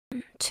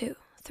2,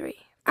 3.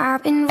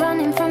 I've been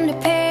running from the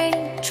pain,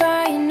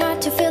 trying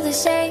not to feel the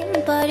same,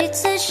 but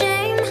it's a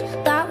shame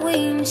that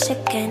we miss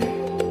again.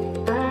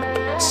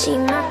 See,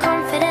 my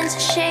confidence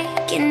is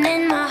shaking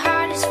and my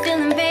heart is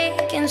feeling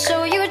vacant,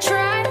 so you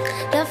try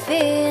to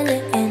fill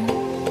it in.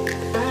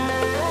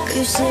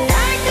 You said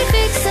I could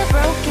fix the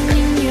broken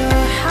in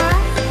your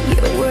heart.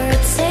 Your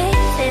words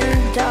saying,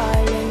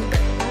 darling.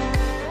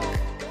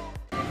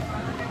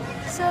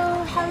 So,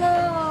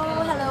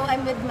 hello,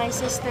 I'm with my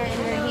sister and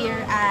we're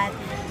here at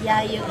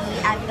YAYOI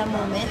at the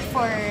moment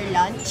for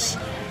lunch.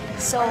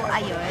 So,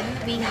 ayun,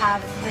 we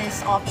have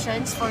these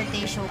options for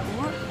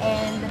Teishoku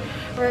and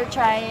we're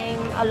trying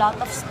a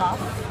lot of stuff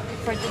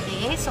for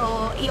today.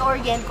 So,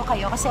 i-orient ko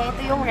kayo kasi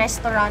ito yung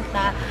restaurant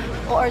na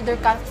o-order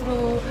ka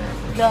through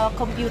the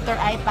computer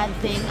iPad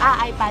thing,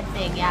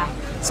 yeah.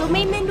 So,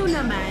 may menu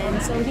naman,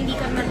 so hindi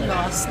ka man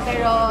lost.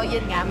 Pero,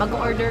 yun nga,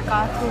 mag-order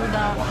ka through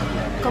the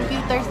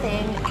computer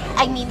thing.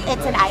 I mean,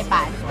 it's an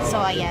iPad.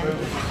 So, ayan.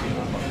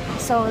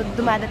 So,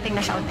 dumadating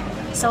na siya ulit.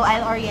 So,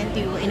 I'll orient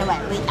you in a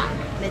while. Wait lang.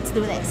 Let's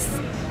do this.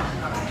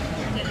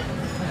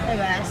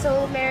 Diba?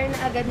 So, meron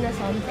agad na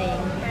something.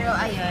 Pero,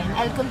 ayun,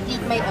 I'll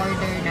complete my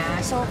order na.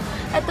 So,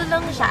 ito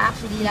lang siya.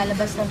 Actually,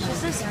 lalabas lang siya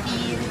sa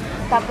screen.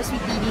 Tapos,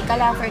 pipili ka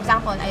lang. For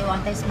example, I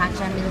want this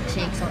matcha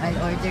milkshake. So,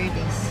 I'll order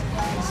this.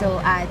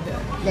 So, add,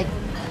 like,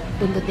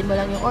 pindutin mo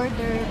lang yung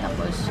order.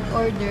 Tapos,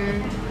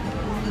 order.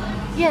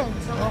 Yan.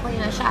 So, okay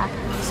na siya.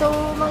 So,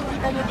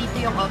 makikita nyo dito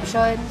yung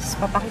options.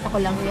 Papakita ko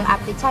lang yung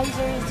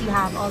appetizers. You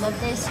have all of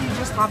this. You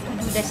just have to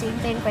do the same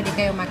thing. Pwede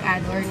kayo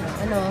mag-add or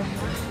ano.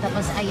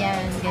 Tapos,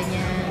 ayan.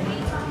 Ganyan.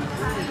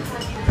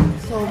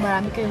 So,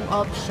 marami kayong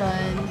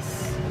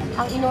options.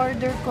 Ang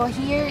in-order ko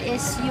here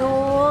is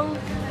yung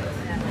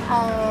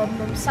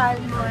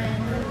salmon.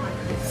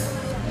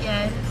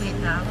 Yan. Wait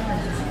lang.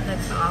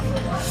 Nag-off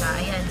ko siya.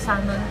 Ayan.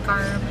 Salmon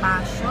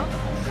carpaccio.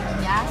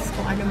 Yes.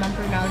 Kung ano man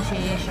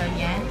pronunciation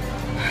yan.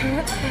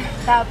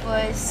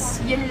 Tapos,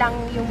 yun lang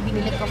yung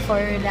binili ko for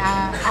the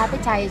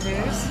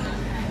appetizers.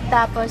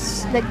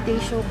 Tapos,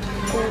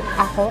 nag-Teishoku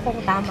ako kung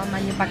tama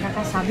man yung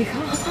pagkakasabi ko.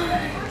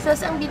 So,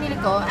 ang binili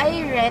ko,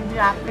 I read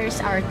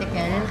Raptor's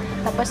article.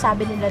 Tapos,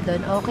 sabi nila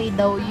doon, okay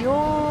daw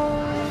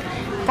yung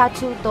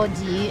katsu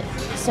toji.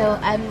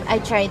 So, I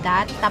tried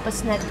that.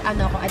 Tapos,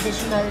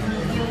 additional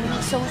yung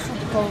miso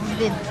soup ko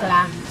with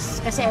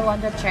clams. Kasi I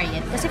want to try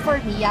it. Kasi for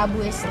me,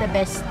 Yabu is the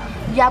best.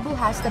 Yabu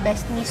has the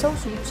best miso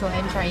soup. So,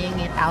 I'm trying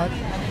it out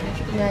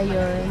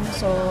ngayon.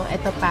 So,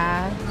 ito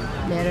pa.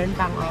 Meron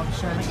pang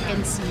options. You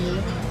can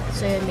see.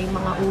 So, may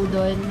mga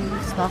udon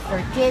stuff for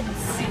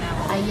kids.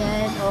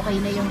 Ayan. Okay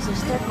na yung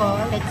sister ko.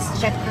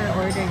 Let's check her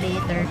order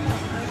later.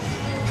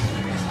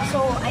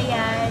 So,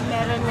 ayan,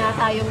 meron na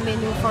tayong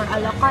menu for a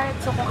la carte.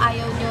 So, kung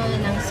ayaw nyo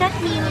ng set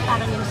meal,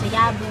 parang yung sa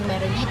Yabu,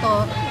 meron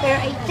dito. Pero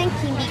I think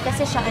hindi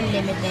kasi siya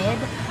unlimited.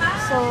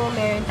 So,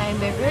 meron tayong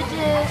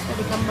beverages,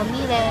 pwede kang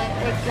mamili.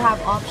 Like, you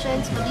have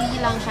options, pili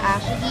lang siya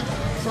actually.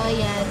 So,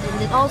 ayan. And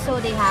then also,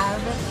 they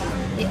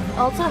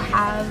also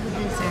have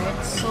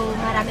desserts. So,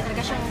 marami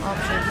talaga siyang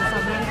options.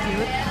 Sobrang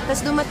cute.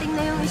 Tapos, dumating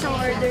na yung isang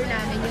order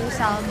namin, yung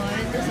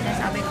salmon. Tapos,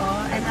 sinasabi ko,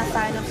 I'm a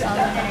fan of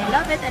salmon and I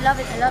love it, I love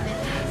it, I love it.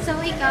 So,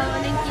 ikaw,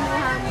 ano yung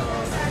kinuha mo?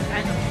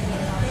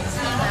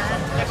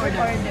 Let's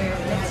order.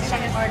 Let's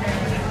check and order.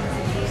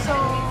 So,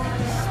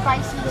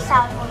 spicy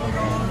salmon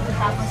roll.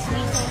 Tapos,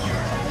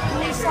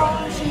 miso,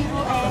 shiru,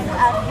 and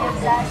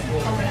algebra.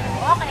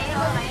 Okay.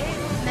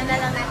 Nana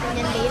lang natin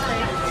yan later.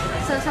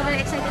 So,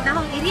 sobrang excited na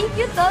akong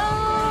i-review to!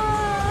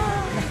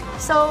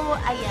 So,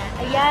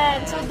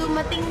 ayan. So,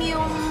 dumating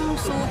yung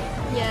soup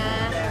niya.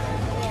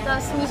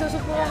 Tapos, miso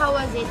soup mo, how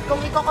was it?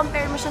 Kung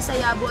i-compare mo siya sa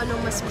Yabu,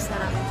 anong mas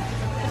masarap?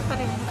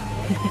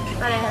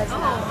 Parehas na.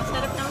 Oo,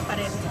 masarap naman pa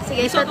rin.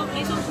 Sige,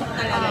 miso soup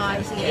talaga.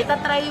 Sige,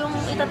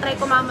 itatry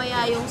ko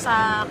mamaya yung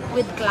sa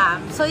with clam.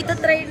 So,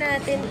 itatry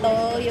natin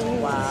to,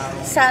 yung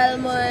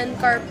salmon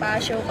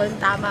carpaccio, kung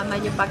tama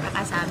man yung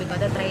pagkakasabi ko,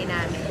 itatry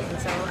namin.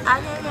 So,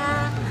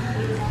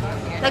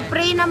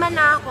 nag-pray naman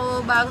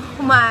ako bago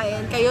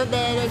kumain. Kayo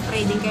din,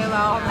 nag-pray din kayo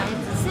bago kumain.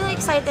 Still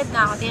excited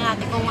na ako. Tingnan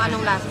natin kung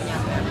anong lasa niya.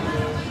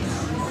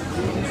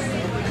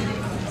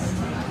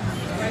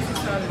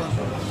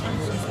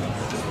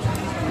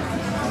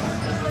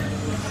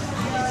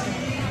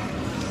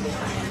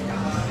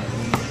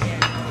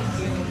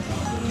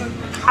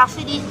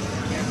 Actually,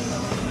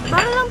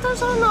 para lang to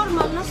sa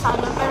normal na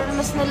salad, pero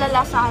mas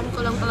nalalasahan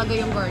ko lang talaga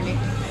yung garlic.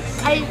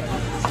 Ay,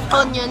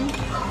 onion.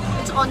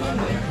 It's onion,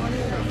 right?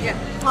 Yeah.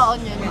 Oo,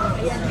 onion.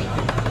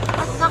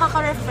 At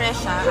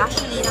nakaka-refresh siya.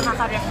 Actually,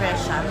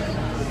 nakaka-refresh siya.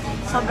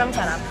 Sobrang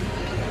sarap.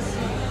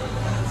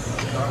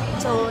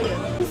 So, yun.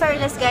 In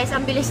fairness, guys,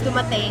 ang bilis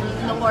dumating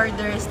ng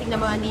orders. Tingnan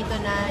mo, dito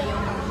na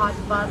yung hot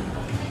pot,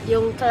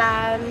 yung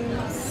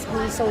clams,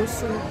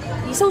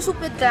 miso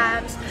soup with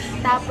clams,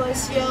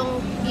 tapos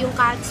yung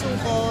katsu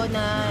ko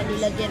na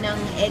nilagyan ng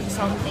egg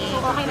something.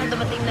 So, okay na,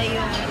 dumating na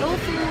yung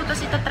tofu,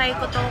 tapos itatry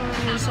ko tong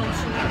miso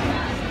soup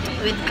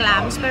with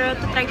clams, pero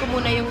itatry ko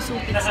muna yung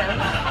soup itself.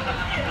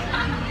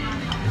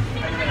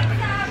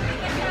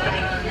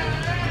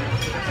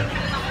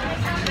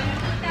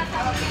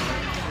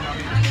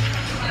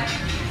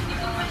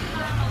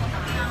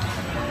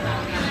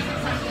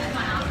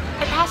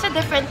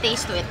 different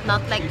taste to it,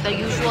 not like the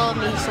usual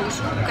miso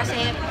soup.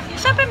 Kasi,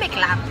 syempre may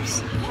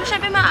clams. So,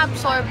 syempre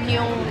ma-absorb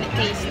niyo yung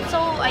taste.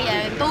 So,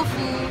 ayan,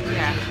 tofu,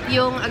 Yeah.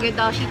 yung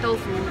agadashi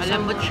tofu.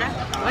 Malambot siya.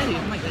 Ay,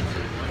 oh my God.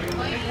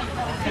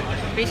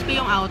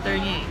 Crispy yung outer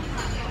niya eh.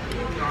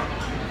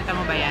 Kita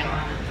mo ba yan?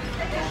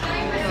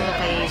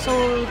 Okay, so,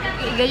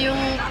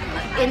 yung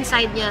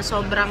inside niya,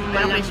 sobrang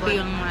Pero malambot. crispy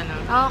yung ano.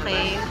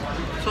 Okay.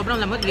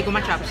 Sobrang lambot, hindi ko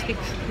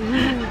ma-chopsticks.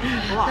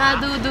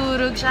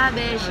 Nadudurog siya,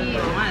 beshi.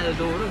 Oo nga,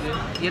 nadurog eh.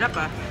 Hirap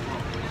ah.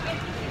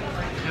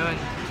 Yun.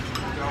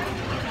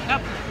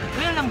 Yup.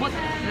 May lambot.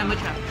 Lambot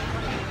siya.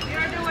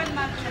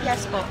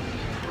 Yes po.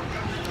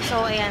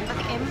 So, ayan,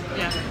 patikim.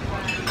 Yeah.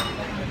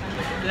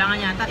 Kailangan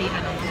yata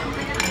ano.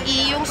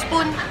 Yung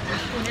spoon,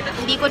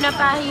 hindi ko na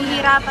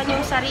pahihirapan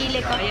yung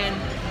sarili ko. Ayan.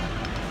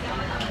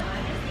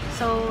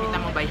 So, Kita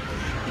mo ba?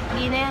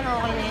 hindi na yan,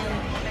 okay na yan.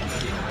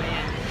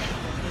 Ayan.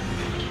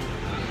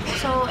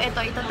 So, ito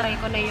try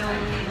ko na yung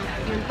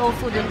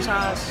tofu dun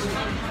sa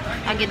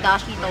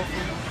agadashi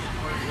tofu.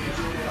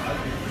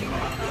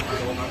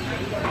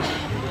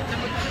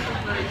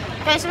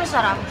 Kasi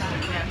masarap.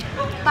 Yeah.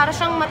 Para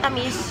siyang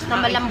matamis, na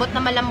malambot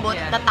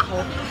na taho.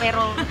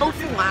 Pero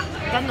tofu nga,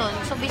 ganun.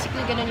 So,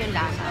 basically, ganun yung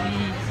lasa.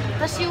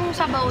 Tapos yung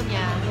sabaw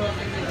niya,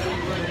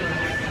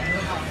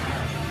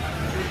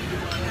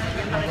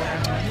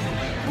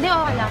 hindi,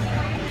 okay lang.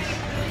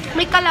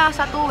 May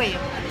kalasa to eh.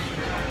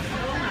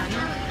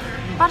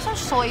 Parang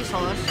siyang soy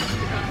sauce.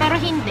 Pero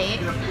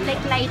hindi. Like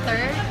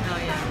lighter. Oh,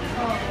 yeah.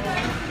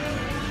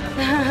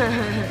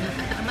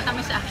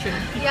 Matamis actually.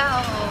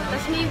 Yeah, oo.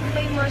 Tapos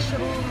may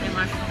mushroom. May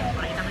mushroom.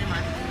 Pakita mo yung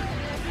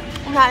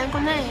mushroom. Inahin ko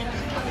na eh.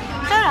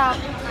 Sarap.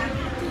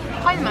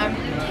 Okay naman.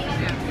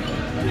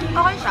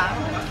 Okay siya.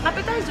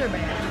 Appetizer ba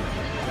yan?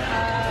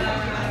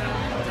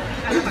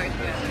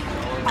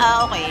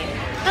 Okay.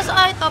 Tapos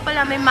ito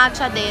pala, may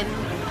matcha din.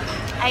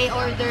 I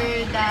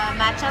ordered the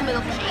matcha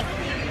milkshake.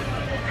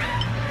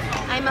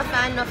 I'm a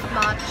fan of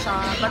matcha,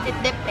 but it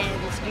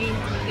depends. Green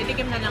tea.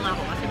 Titikim na lang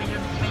ako kasi medyo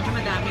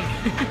madami.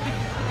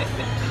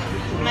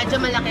 Medyo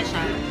malaki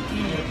siya.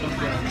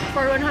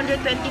 For 125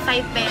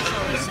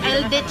 pesos.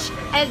 I'll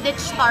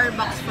ditch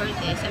Starbucks for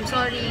this. I'm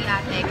sorry,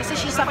 ate. Kasi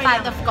she's a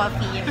fan of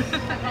coffee.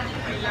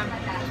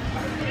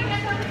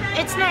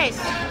 It's nice.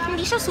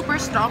 Hindi siya super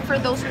strong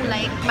for those who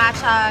like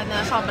matcha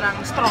na sobrang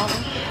strong.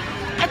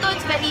 Ito,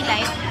 it's very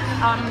light.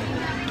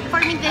 For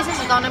me, this is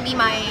gonna be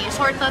my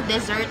sort of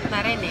dessert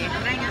na rin eh.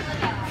 Try nga.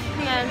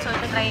 Ayan, so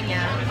try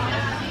niya.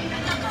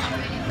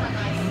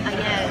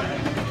 Ayan.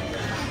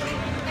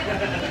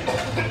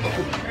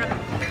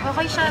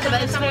 Okay siya, diba?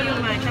 It's Gusto ko very...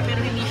 yung matcha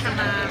pero hindi siya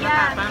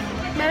Yeah. matapang.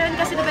 Meron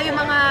kasi diba yung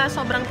mga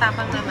sobrang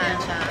tapang na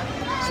matcha.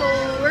 So,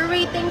 we're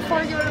waiting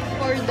for your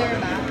order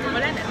ba?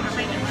 Wala na.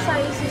 Okay na.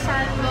 Si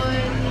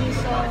salmon,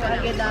 miso,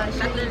 agadashi.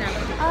 Tatlo na.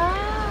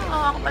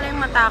 Ako pala yung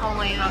mata ko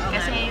ngayon.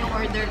 Kasi yung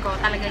order ko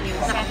talagang yung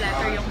set.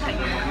 Naka-flatter yung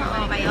sa'yo.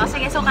 Okay, o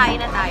sige, so kain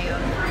na tayo.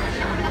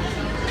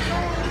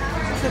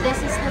 So this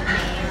is the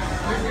place.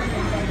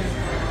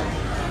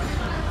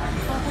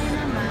 Okay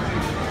naman.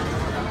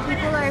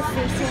 People are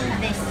facing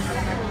this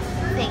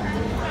thing.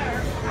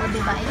 O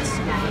diba, it's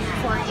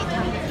for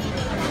 880.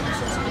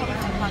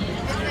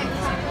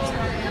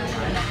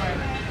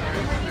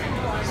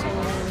 So,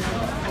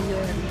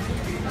 ayun.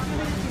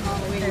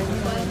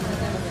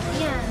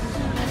 Yan.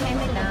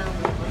 Kaya lang.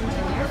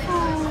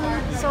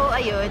 So,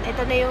 ayun.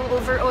 Ito na yung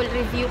overall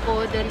review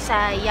ko dun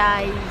sa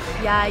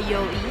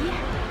YAYOI.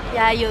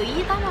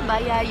 YAYOI? Tama ba?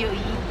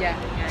 YAYOI? Yeah.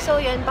 So,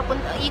 yun.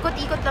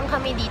 Ikot-ikot lang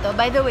kami dito.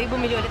 By the way,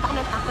 bumili ulit ako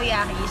ng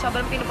takoyaki.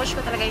 Sobrang pinupush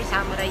ko talaga yung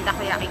samurai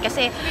takoyaki.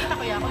 Kasi,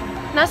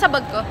 nasa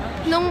bag ko.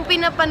 Nung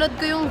pinapanood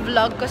ko yung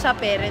vlog ko sa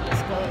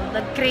parents ko,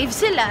 nag-crave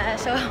sila.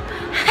 So,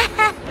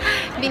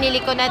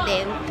 binili ko na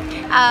din.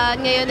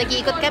 Ngayon,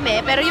 nag-iikot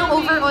kami. Pero yung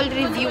overall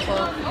review ko,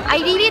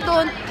 I really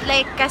don't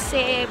like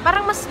kasi,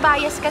 parang mas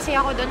bias kasi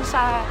ako dun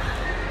sa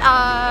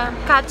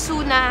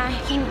katsu na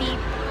hindi,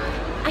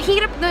 ang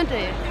hirap dun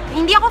eh.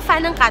 Hindi ako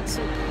fan ng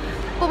katsu.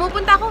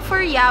 Pumupunta ako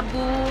for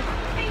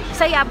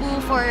sa Yabu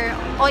for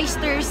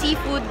oyster,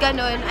 seafood,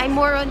 ganun. I'm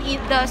more on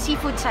the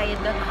seafood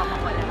side.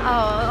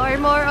 Or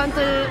more on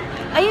to,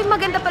 ayun,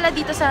 maganda pala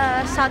dito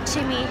sa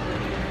sashimi.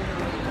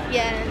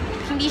 Yan.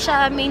 Hindi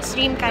siya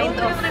mainstream kind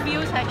of. Yung review,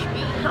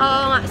 sashimi.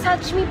 Oo nga,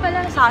 sashimi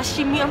pala.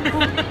 Sashimi ang po.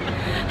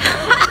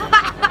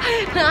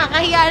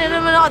 Nakakahiya na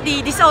naman ako.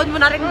 Di-disown mo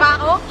na rin ba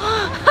ako?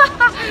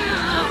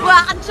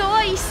 Waka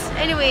choice!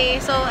 Anyway,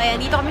 so, ayan,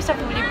 dito kami sa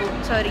Fully Book.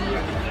 Sorry.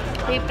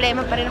 May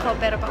plema pa rin ako,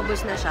 pero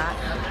paubos na siya.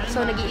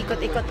 So,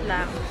 nag-iikot-ikot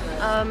lang.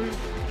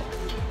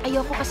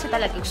 Ayoko kasi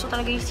talaga. Gusto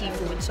talaga yung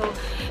seafood. So,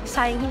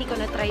 sayang hindi ko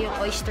na-try yung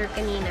oyster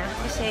kanina.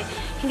 Kasi,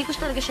 hindi ko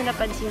talaga siya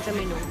napansin sa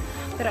menu.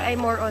 Pero I'm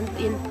more on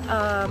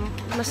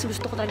mas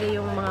gusto ko talaga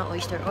yung mga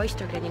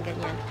oyster,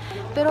 ganyan-ganyan.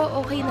 Pero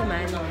okay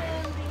naman.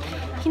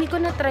 Hindi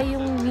ko na-try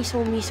yung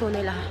miso-miso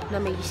nila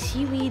na may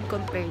seaweed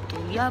compared to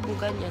yabu,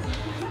 ganyan.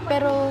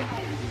 Pero,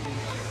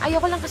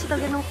 ayoko lang kasi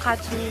talaga ng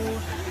katsu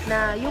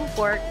na yung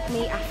pork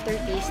may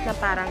aftertaste na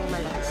parang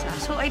malasa.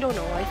 So, I don't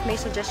know if may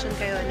suggestion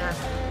kayo na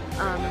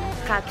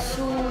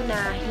katsu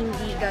na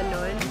hindi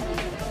ganon.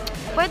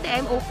 Pwede,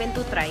 I'm open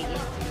to try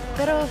it.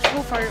 Pero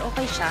so far,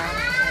 okay siya.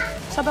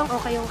 Sobrang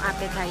okay yung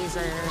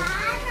appetizer.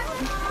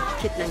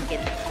 Cute ng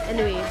kid.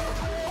 Anyway,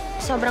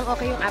 sobrang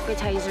okay yung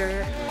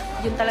appetizer.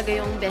 Yun talaga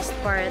yung best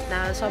part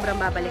na sobrang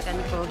babalikan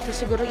ko.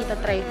 So, siguro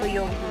itatry ko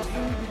yung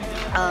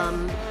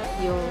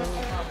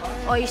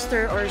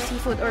oyster or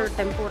seafood or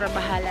tempura,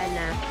 bahala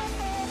na.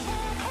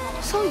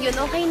 So, yun,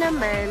 okay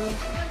naman.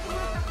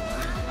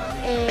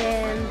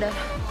 And,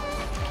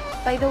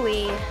 by the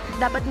way,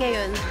 dapat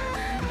ngayon,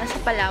 nasa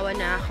Palawan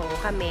na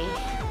kami.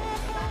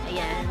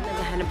 Ayan,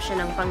 naghahanap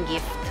siya ng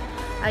pang-gift.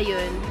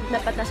 Ayun,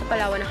 dapat nasa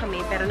Palawan na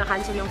kami, pero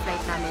na-cancel yung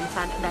flight namin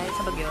dahil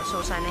sa bagyo.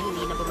 So, sana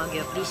hindi na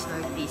bumagyo. Please,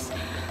 Lord, please.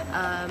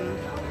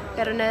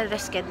 Pero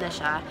na-resched na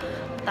siya.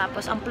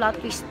 Tapos, ang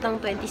plot twist ng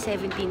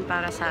 2017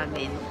 para sa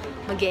amin,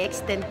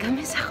 mag-e-extend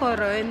kami sa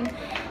Coron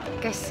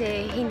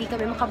kasi hindi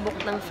kami makabook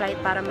ng flight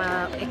para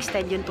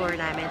ma-extend yung tour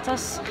namin.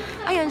 Tapos,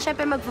 ayun,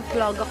 syempre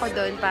mag-vlog ako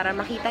doon para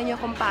makita nyo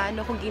kung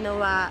paano ko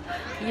ginawa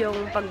yung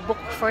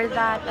pag-book for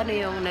that, ano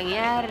yung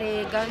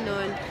nangyari,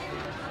 ganun.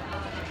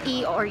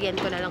 I-orient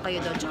ko na lang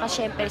kayo doon. Tsaka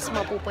syempre sa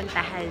mga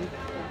pupuntahan.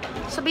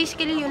 So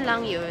basically yun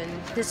lang yun.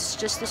 This is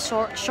just a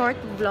short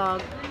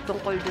vlog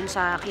tungkol dun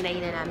sa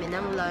kinainan namin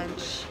ng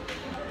lunch.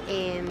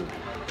 And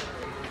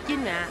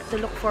yun na, to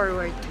look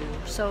forward to.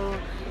 So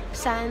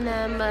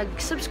sana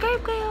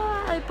mag-subscribe kayo.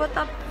 I'll put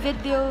up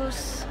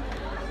videos.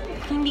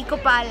 Hindi ko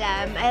pa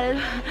alam.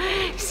 I'll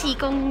see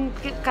kung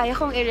kaya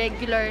kong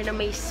irregular na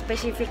may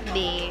specific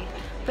day.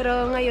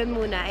 Pero ngayon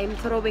muna, I'm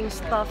throwing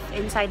stuff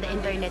inside the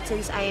internet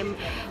since I'm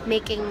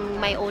making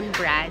my own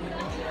brand.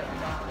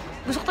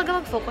 Gusto ko talaga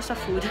mag-focus sa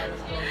food.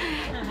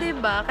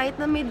 Diba? Kahit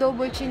na may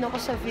double chin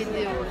ako sa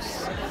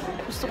videos,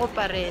 gusto ko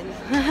pa rin.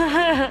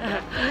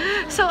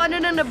 So, ano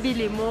na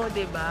nabili mo,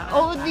 diba?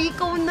 Oh, di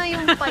ko na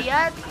yung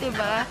payat,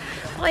 diba?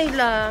 Okay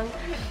lang.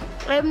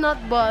 I'm not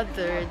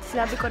bothered.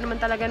 Sinabi ko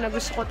naman talaga na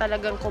gusto ko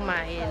talagang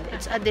kumain.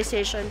 It's a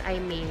decision I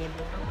made.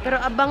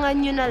 Pero abangan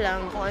nyo na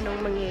lang kung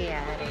anong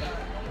mangyayari.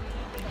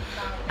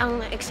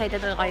 Ang excited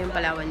na kayong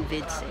Palawan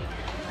vids eh.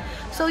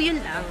 So, yun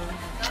lang.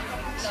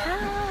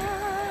 Ciao!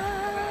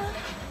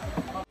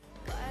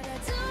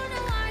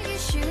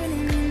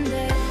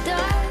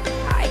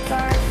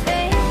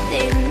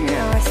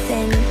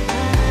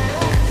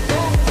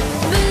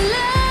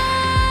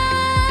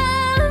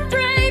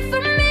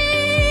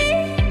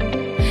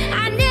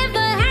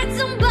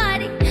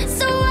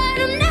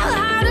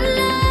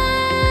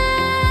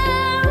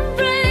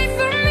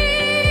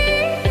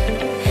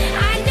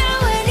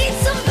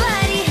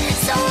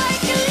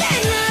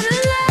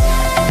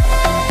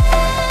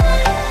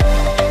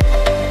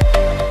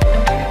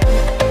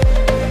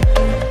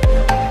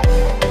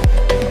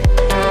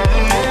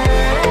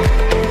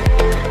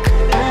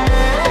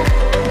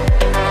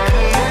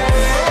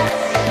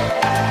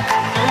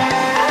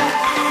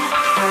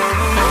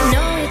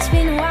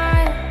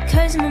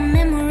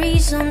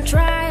 On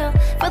trial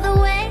for the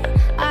way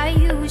I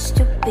used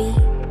to be.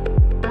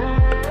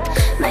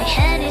 My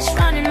head is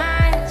running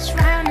miles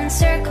round in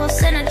circles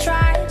and I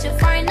try to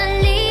find a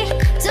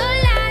little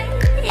light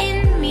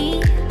in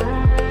me.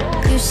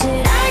 You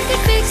said I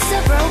could fix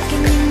the broken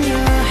in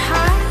your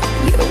heart.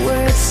 Your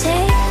words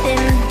say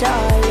them,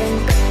 darling.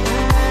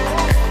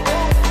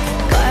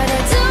 But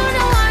I don't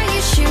know why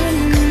you're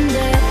shooting in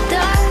the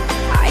dark.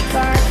 I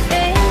got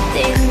faith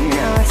in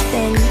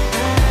nothing.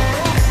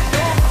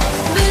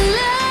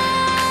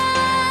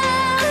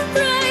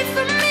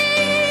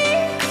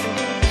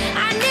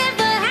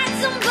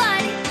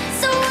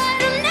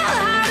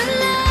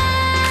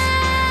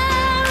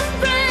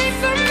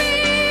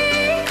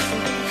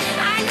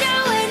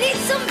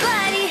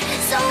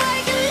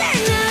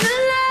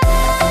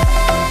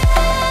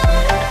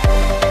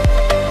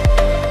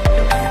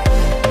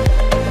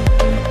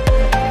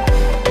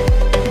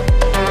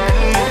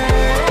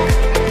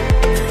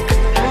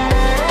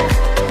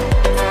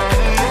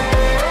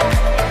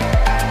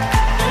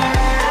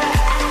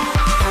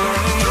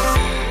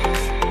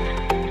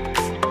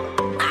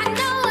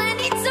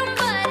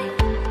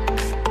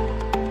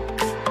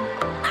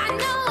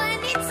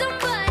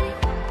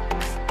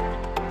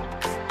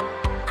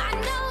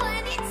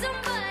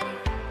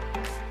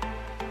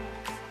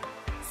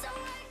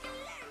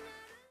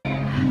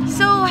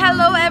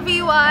 Hello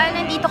everyone!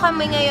 Nandito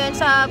kami ngayon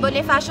sa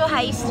Bonifacio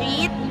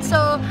Highstreet. So,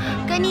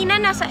 kanina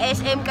nasa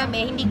SM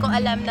kami. Hindi ko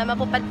alam na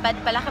mapupadpad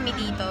pala kami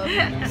dito.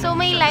 So,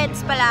 may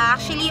lights pala.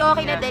 Actually,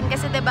 okay na din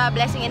kasi diba,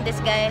 blessing in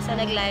disguise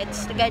na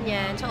nag-lights.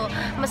 Ganyan. So,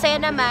 masaya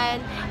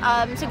naman.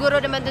 Siguro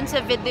naman dun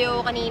sa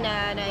video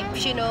kanina na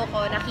shino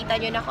ko, nakita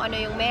nyo na kung ano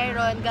yung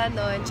meron,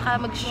 ganon.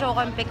 Tsaka mag-show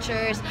kami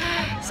pictures.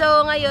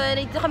 So,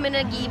 ngayon, dito kami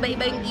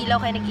nag-iiba-iba yung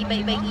ilaw, kaya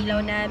nag-iiba-iba yung ilaw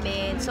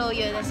namin. So,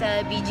 yun,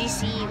 nasa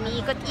BGC,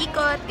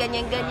 umiikot-ikot,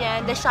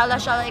 ganyan-ganyan. The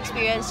shala-shala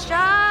experience.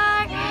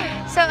 Char!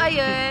 So,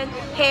 ayun,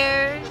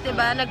 hair,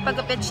 diba?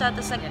 Nagpagupit siya,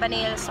 tapos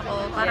nagpa-nails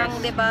ako. Parang,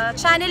 diba?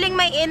 Channeling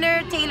my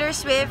inner Taylor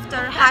Swift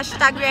or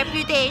hashtag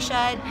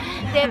reputation.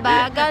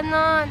 Diba?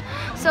 Ganon.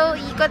 So,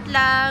 ikot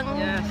lang.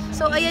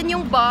 So, ayan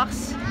yung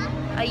box.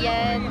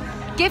 Ayan.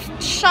 Gift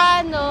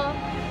siya, no?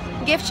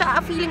 Gift siya.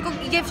 Feeling ko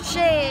gift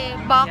siya eh.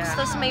 Box,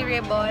 tapos may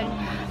ribbon.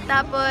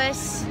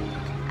 Tapos,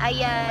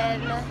 ayan.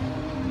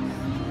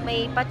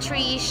 May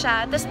pa-tree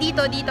siya. Tapos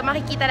dito,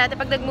 makikita natin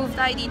pag nag-move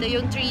tayo dito,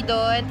 yung tree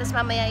doon. Tapos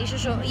mamaya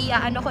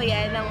iaano ko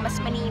yan ng mas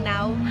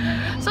maninaw.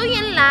 So,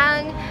 yan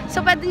lang.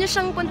 So, pwede nyo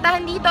siyang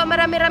puntahan dito.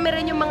 Marami-rami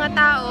rin yung mga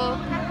tao.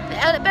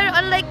 Pero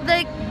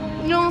unlike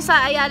yung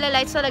sa Ayala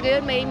Lights talaga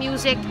yun, may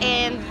music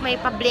and may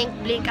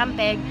pa-blink-blink ang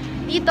peg.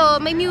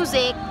 Dito, may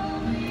music.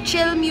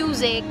 Chill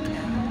music.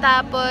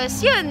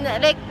 Tapos, yun.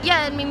 Like,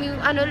 yan. May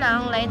ano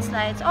lang, lights.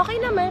 Okay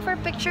naman for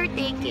picture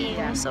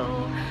taking. So,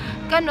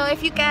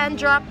 if you can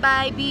drop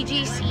by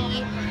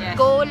BGC,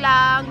 go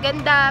lang,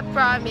 ganda,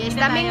 promise.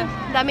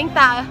 Daming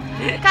tao.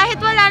 Kahit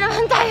wala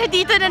naman tayo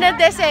dito na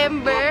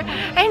December.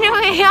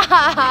 Anyway,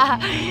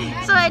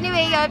 so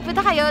anyway,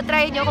 punta kayo,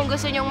 try nyo kung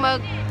gusto nyo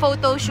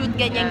mag-photoshoot,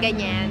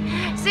 ganyan-ganyan.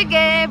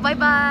 Sige,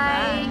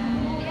 bye-bye!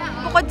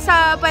 Bukod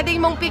sa pwedeng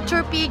mong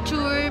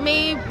picture-picture,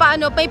 may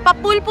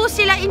pa-pool po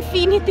sila,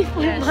 infinity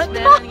pool ba?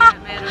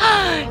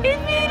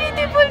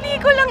 Infinity pool,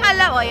 di ko lang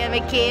alam. O yan,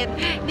 may kit.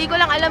 Di ko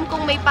lang alam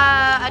kung may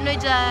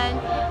dyan,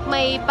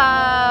 may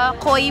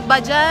koi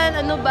ba dyan,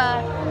 ano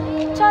ba?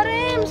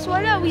 Charems,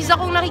 wala. Wiz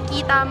akong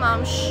nakikita,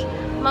 ma'ams.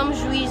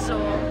 Ma'ams Wizo.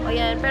 O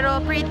yan, pero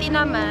pretty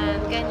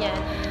naman, ganyan.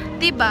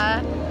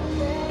 Diba?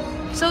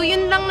 So,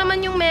 yun lang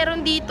naman yung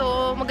meron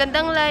dito.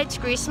 Magandang lights,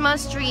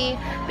 Christmas tree,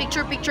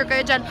 picture-picture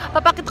kayo dyan.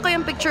 Papakita ko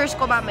yung pictures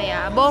ko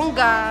mamaya.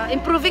 Bongga.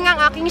 Improving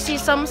ang aking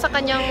system sa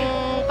kanyang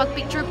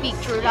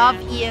pag-picture-picture. Love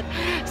it.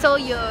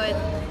 So, yun.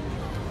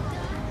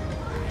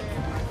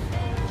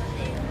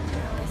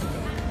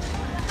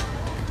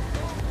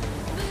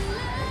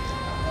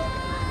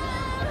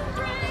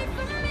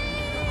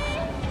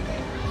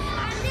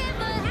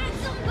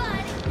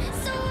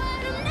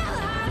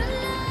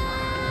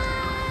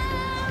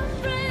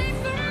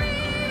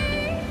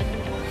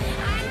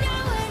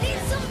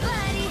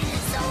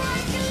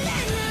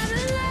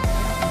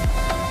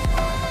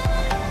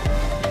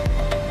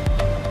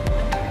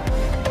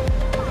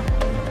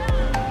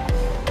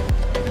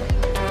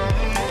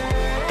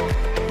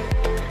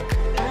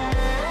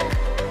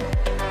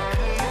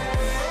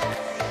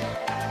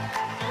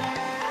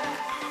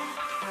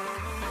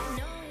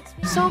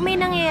 So, may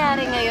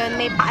nangyayari ngayon,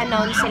 may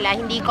pa-announce sila.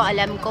 Hindi ko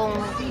alam kung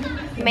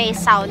may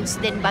sounds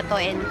din ba to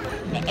in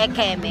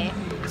Ekeme.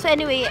 So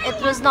anyway, it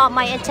was not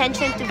my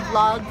intention to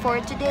vlog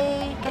for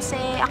today kasi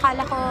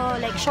akala ko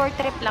like short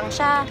trip lang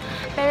siya.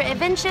 Pero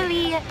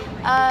eventually,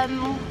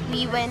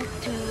 we went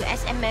to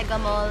SM Mega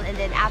Mall and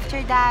then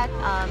after that,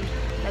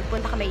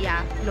 nagpunta kami,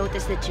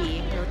 notice the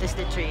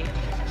tree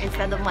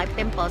instead of my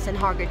pimples and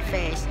haggard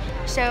face.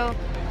 So,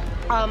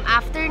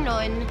 after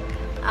nun,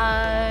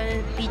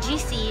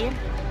 PGC,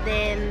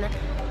 then,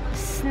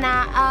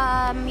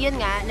 yun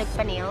nga,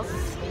 nagpa-nails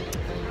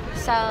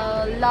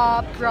sa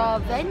La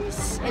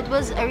Province. It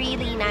was a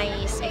really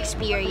nice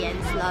experience.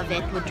 Love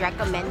it. Would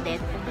recommend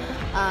it.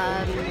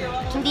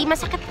 Hindi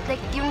masakit like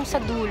yung sa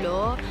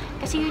dulo.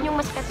 Kasi yun yung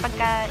masakit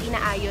pagka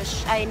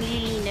inaayos,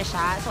 nililinis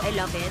siya. So, I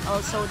love it.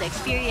 Also, the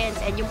experience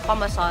and yung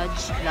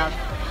pa-massage.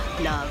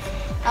 Love.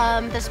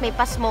 Tapos may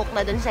pa-smoke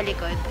na dun sa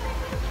likod.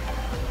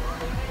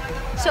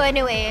 So,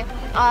 anyway,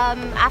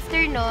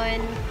 after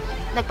nun,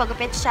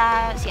 nagpagupit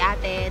siya, si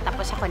ate,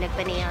 tapos ako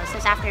nagpa-nails.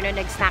 Tapos after nun,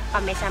 nag-snack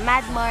kami sa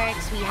Mad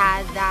Marks. We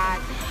had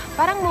that,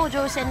 parang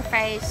mojos and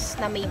fries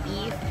na may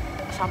beef,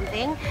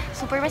 something.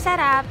 Super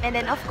masarap. And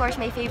then, of course,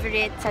 my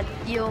favorite,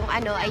 yung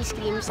ice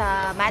cream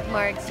sa Mad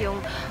Marks, yung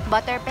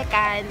butter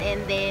pecan,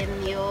 and then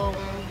yung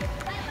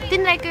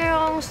tinry ko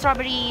yung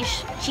strawberry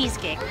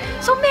cheesecake.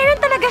 So, meron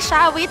talaga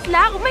siya. Wait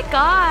lang. Oh my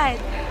God!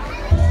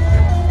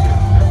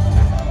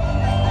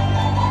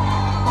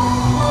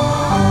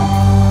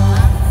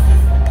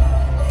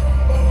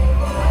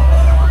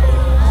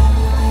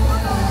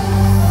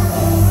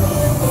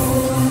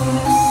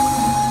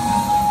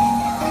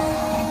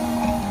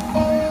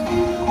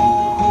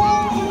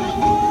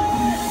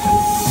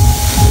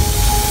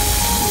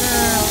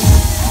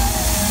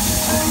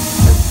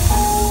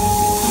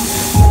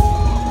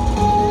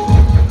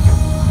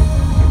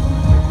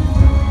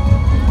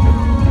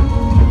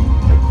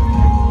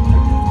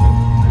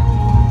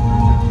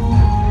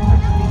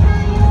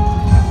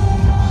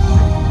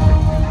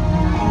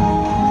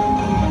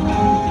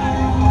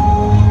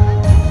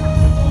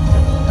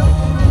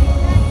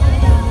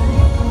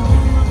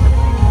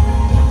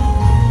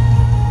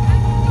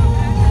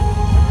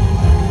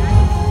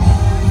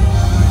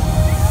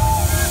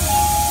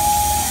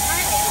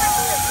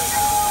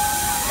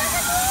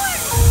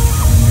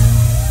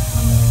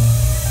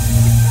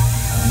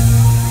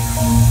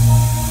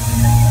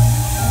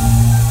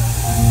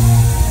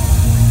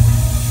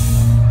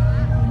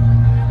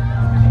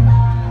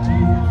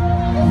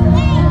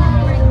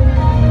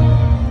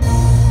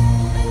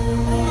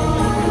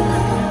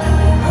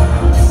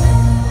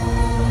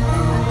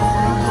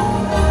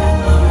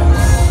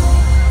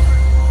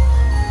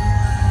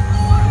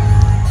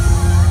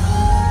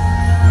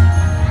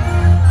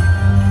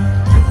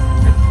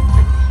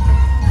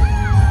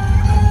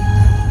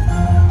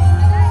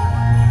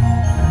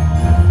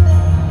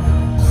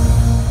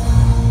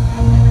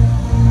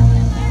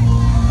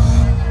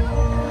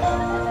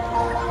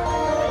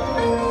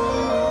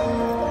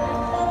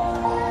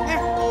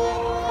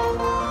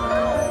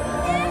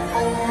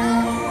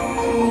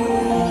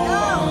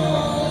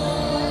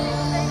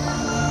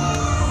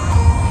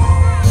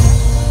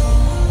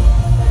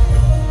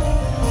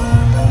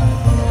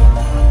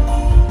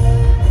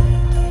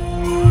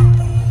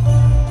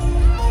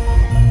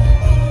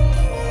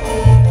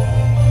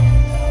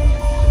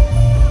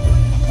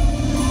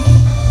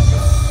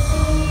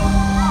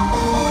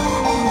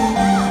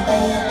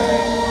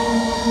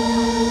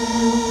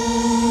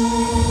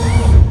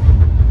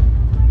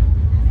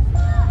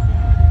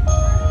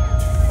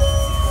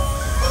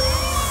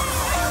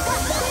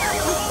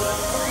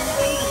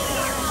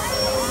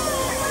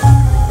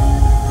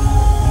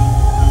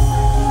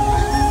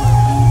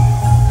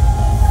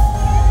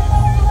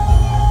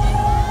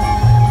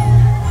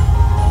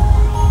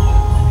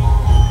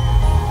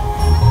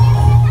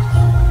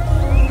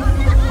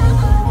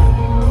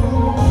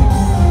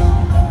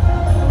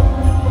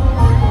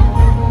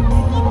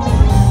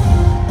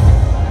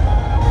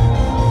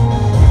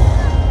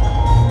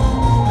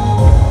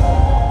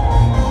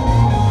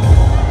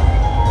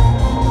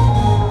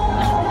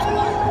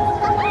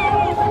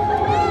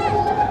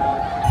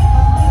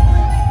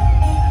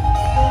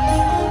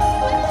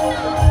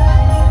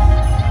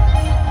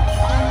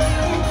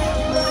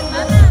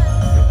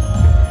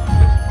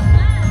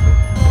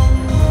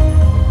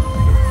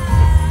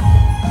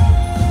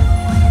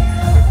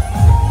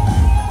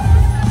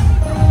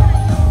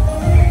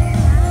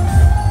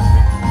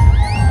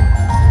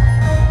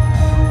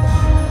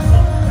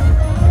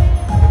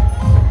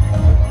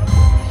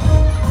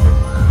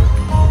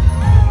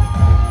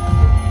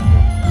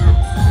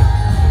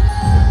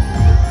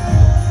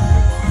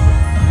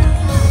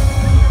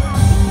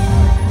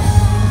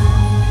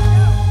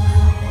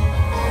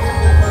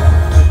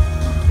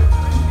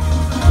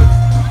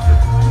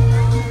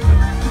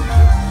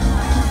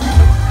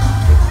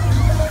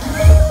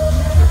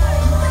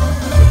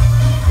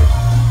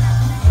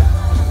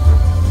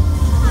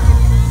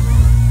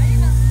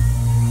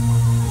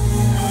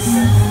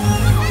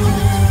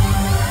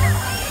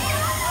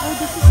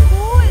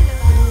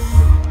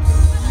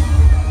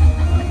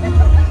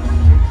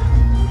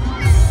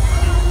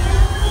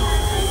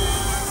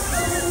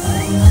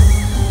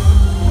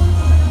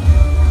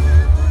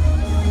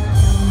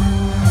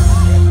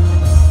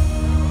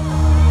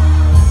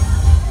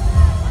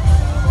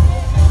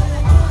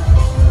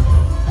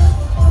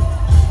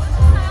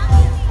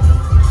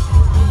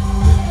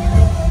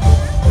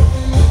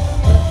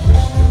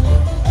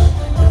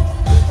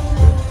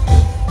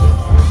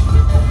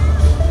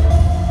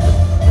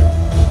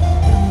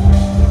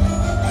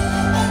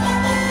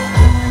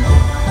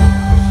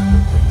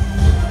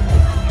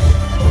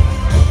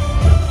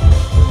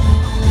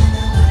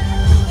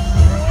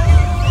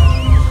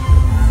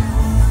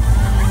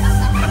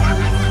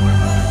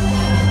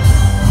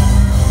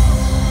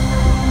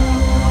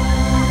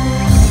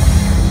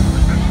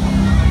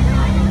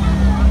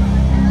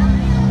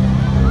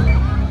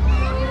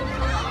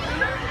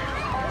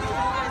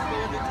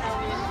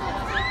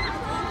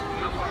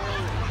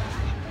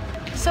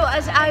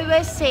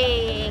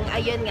 saying,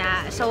 ayun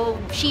nga, so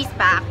she's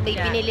back, may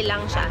binili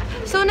lang siya.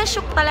 So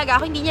na-shook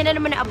talaga ako, hindi niya na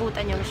naman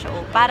naabutan yung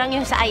show. Parang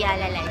yung sa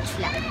Ayala Lights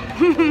lang.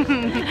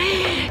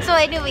 So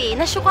anyway,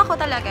 na-shook ako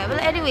talaga. Well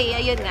anyway,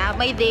 ayun nga,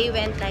 my day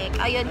went like,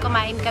 ayun,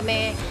 kumain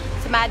kami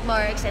sa Mad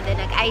Marks and then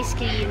nag-ice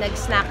cream,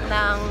 nag-snack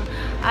ng,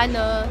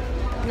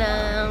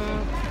 ng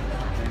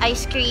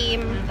ice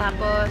cream.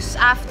 Tapos,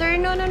 after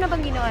no na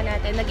bang ginawa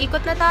natin?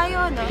 Nag-ikot na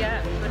tayo, no?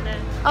 Yeah,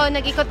 oh,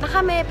 nag-ikot na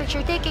kami,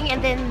 picture taking,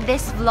 and then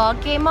this vlog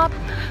came up.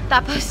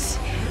 Tapos,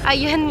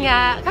 ayun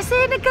nga, kasi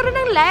nagkaroon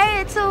ng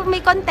light, so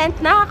may content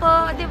na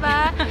ako, di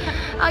ba?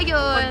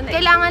 Ayun,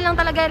 kailangan lang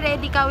talaga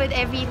ready ka with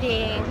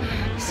everything.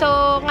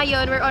 So,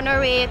 ngayon, we're on our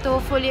way to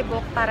fully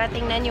book para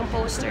tingnan yung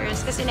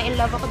posters. Kasi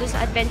na-in-love ako doon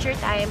sa Adventure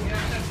Time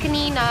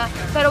kanina,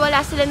 pero wala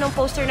sila nung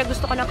poster na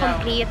gusto ko na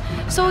complete.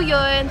 So,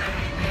 yun,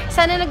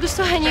 sana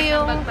nagustuhan nyo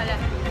yung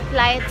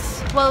lights.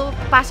 Well,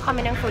 pasok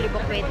kami ng fully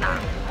book, wait lang.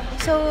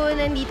 So,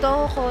 nandito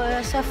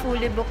ako sa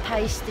fully booked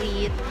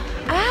Highstreet.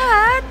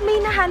 At may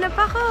nahanap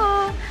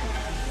ako.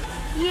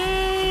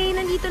 Yay!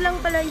 Nandito lang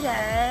pala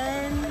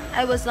yan.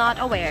 I was not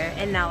aware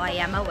and now I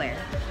am aware.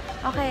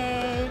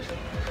 Okay.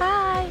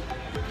 Bye!